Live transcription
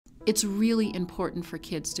It's really important for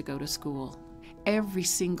kids to go to school. Every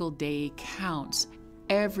single day counts.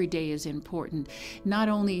 Every day is important, not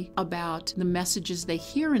only about the messages they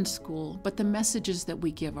hear in school, but the messages that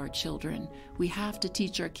we give our children. We have to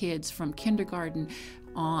teach our kids from kindergarten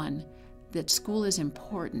on that school is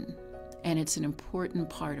important, and it's an important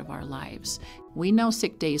part of our lives. We know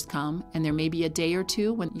sick days come, and there may be a day or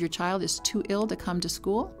two when your child is too ill to come to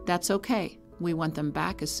school. That's okay. We want them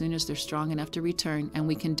back as soon as they're strong enough to return, and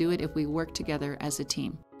we can do it if we work together as a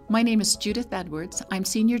team. My name is Judith Edwards. I'm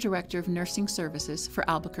Senior Director of Nursing Services for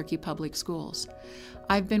Albuquerque Public Schools.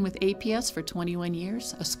 I've been with APS for 21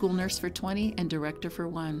 years, a school nurse for 20, and director for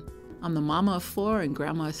 1. I'm the mama of 4 and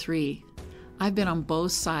grandma of 3. I've been on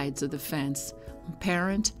both sides of the fence,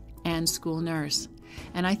 parent and school nurse.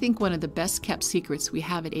 And I think one of the best kept secrets we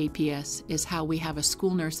have at APS is how we have a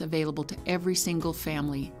school nurse available to every single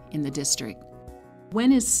family in the district.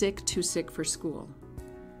 When is sick too sick for school?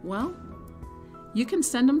 Well, you can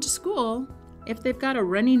send them to school if they've got a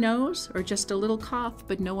runny nose or just a little cough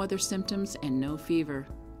but no other symptoms and no fever.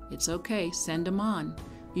 It's okay, send them on.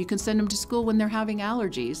 You can send them to school when they're having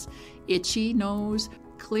allergies, itchy nose,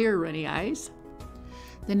 clear runny eyes.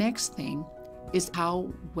 The next thing is,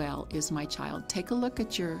 how well is my child? Take a look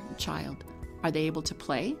at your child. Are they able to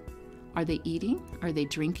play? Are they eating? Are they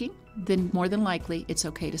drinking? Then more than likely it's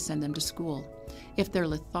okay to send them to school. If they're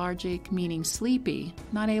lethargic, meaning sleepy,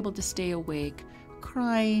 not able to stay awake,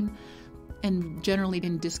 crying, and generally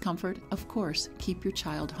in discomfort, of course, keep your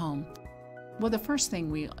child home. Well, the first thing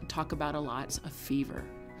we talk about a lot is a fever.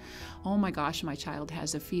 Oh my gosh, my child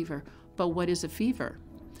has a fever. But what is a fever?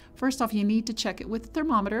 First off, you need to check it with a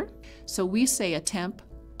thermometer. So we say a temp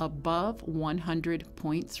above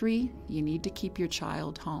 100.3, you need to keep your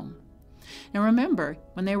child home. Now remember,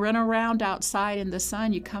 when they run around outside in the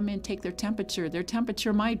sun, you come in, take their temperature. Their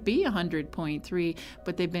temperature might be 100.3,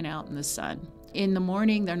 but they've been out in the sun. In the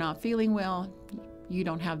morning, they're not feeling well. You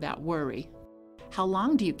don't have that worry. How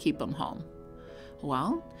long do you keep them home?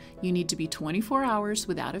 Well, you need to be 24 hours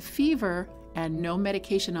without a fever and no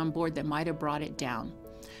medication on board that might have brought it down.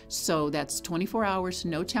 So that's 24 hours,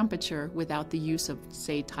 no temperature, without the use of,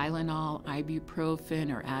 say, Tylenol,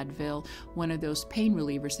 ibuprofen, or Advil, one of those pain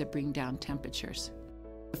relievers that bring down temperatures.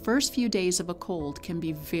 The first few days of a cold can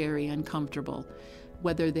be very uncomfortable,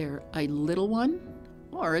 whether they're a little one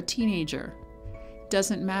or a teenager.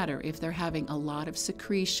 Doesn't matter if they're having a lot of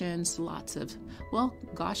secretions, lots of, well,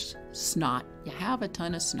 gosh, snot. You have a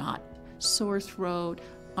ton of snot, sore throat,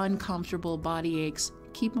 uncomfortable body aches.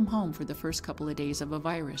 Keep them home for the first couple of days of a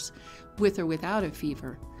virus, with or without a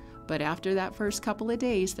fever. But after that first couple of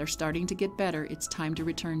days, they're starting to get better. It's time to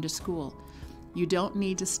return to school. You don't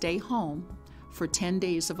need to stay home for 10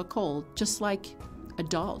 days of a cold, just like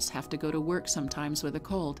adults have to go to work sometimes with a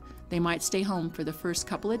cold. They might stay home for the first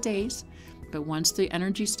couple of days, but once the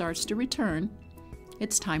energy starts to return,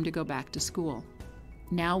 it's time to go back to school.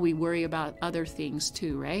 Now we worry about other things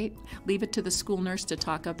too, right? Leave it to the school nurse to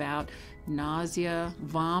talk about nausea,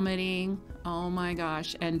 vomiting, oh my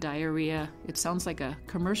gosh, and diarrhea. It sounds like a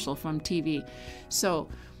commercial from TV. So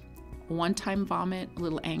one-time vomit, a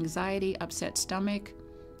little anxiety, upset stomach,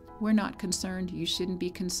 we're not concerned. You shouldn't be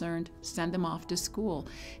concerned. Send them off to school.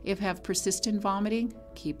 If have persistent vomiting,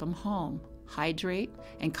 keep them home. Hydrate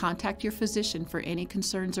and contact your physician for any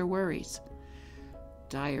concerns or worries.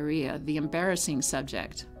 Diarrhea, the embarrassing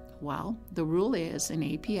subject. Well, the rule is in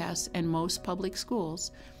APS and most public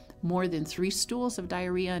schools, more than 3 stools of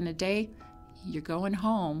diarrhea in a day, you're going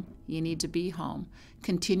home. You need to be home.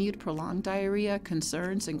 Continued prolonged diarrhea,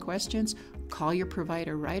 concerns and questions, call your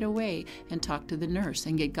provider right away and talk to the nurse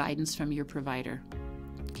and get guidance from your provider.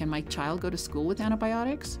 Can my child go to school with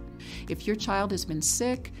antibiotics? If your child has been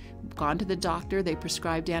sick, gone to the doctor, they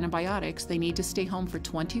prescribed antibiotics, they need to stay home for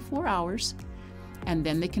 24 hours and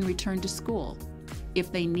then they can return to school.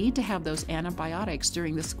 If they need to have those antibiotics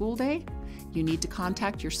during the school day, you need to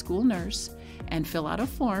contact your school nurse and fill out a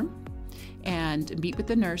form and meet with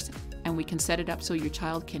the nurse, and we can set it up so your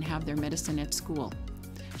child can have their medicine at school.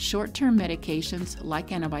 Short-term medications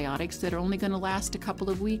like antibiotics that are only going to last a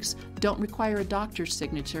couple of weeks don't require a doctor's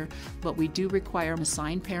signature, but we do require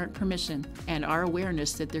assigned parent permission and our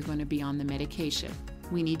awareness that they're going to be on the medication.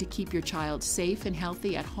 We need to keep your child safe and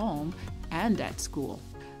healthy at home and at school.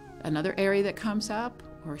 Another area that comes up,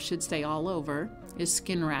 or should say all over, is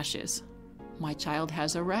skin rashes. My child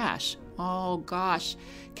has a rash. Oh gosh,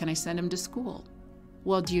 can I send him to school?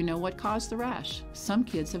 Well, do you know what caused the rash? Some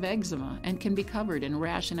kids have eczema and can be covered in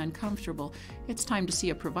rash and uncomfortable. It's time to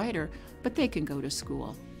see a provider, but they can go to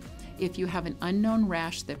school. If you have an unknown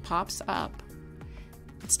rash that pops up,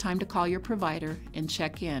 it's time to call your provider and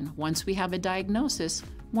check in. Once we have a diagnosis,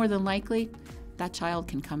 more than likely, that child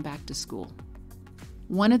can come back to school.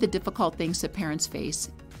 One of the difficult things that parents face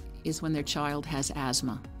is when their child has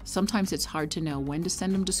asthma. Sometimes it's hard to know when to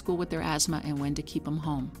send them to school with their asthma and when to keep them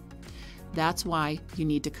home. That's why you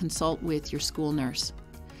need to consult with your school nurse.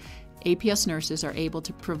 APS nurses are able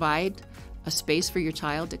to provide a space for your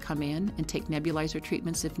child to come in and take nebulizer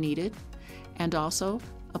treatments if needed, and also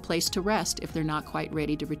a place to rest if they're not quite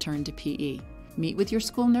ready to return to PE. Meet with your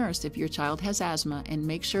school nurse if your child has asthma and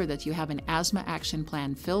make sure that you have an asthma action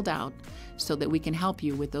plan filled out so that we can help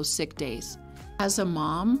you with those sick days. As a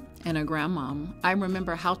mom and a grandmom, I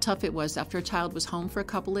remember how tough it was after a child was home for a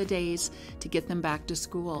couple of days to get them back to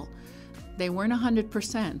school. They weren't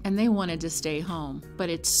 100% and they wanted to stay home, but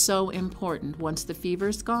it's so important. Once the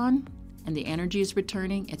fever's gone and the energy is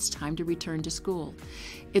returning, it's time to return to school.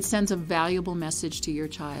 It sends a valuable message to your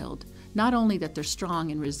child, not only that they're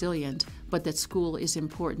strong and resilient, but that school is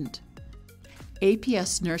important.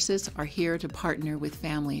 APS nurses are here to partner with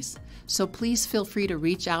families, so please feel free to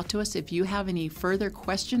reach out to us if you have any further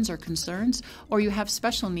questions or concerns, or you have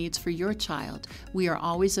special needs for your child. We are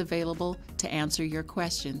always available to answer your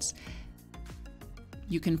questions.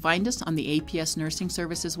 You can find us on the APS Nursing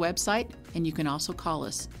Services website, and you can also call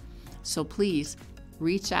us. So please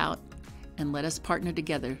reach out and let us partner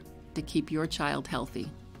together to keep your child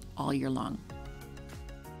healthy all year long.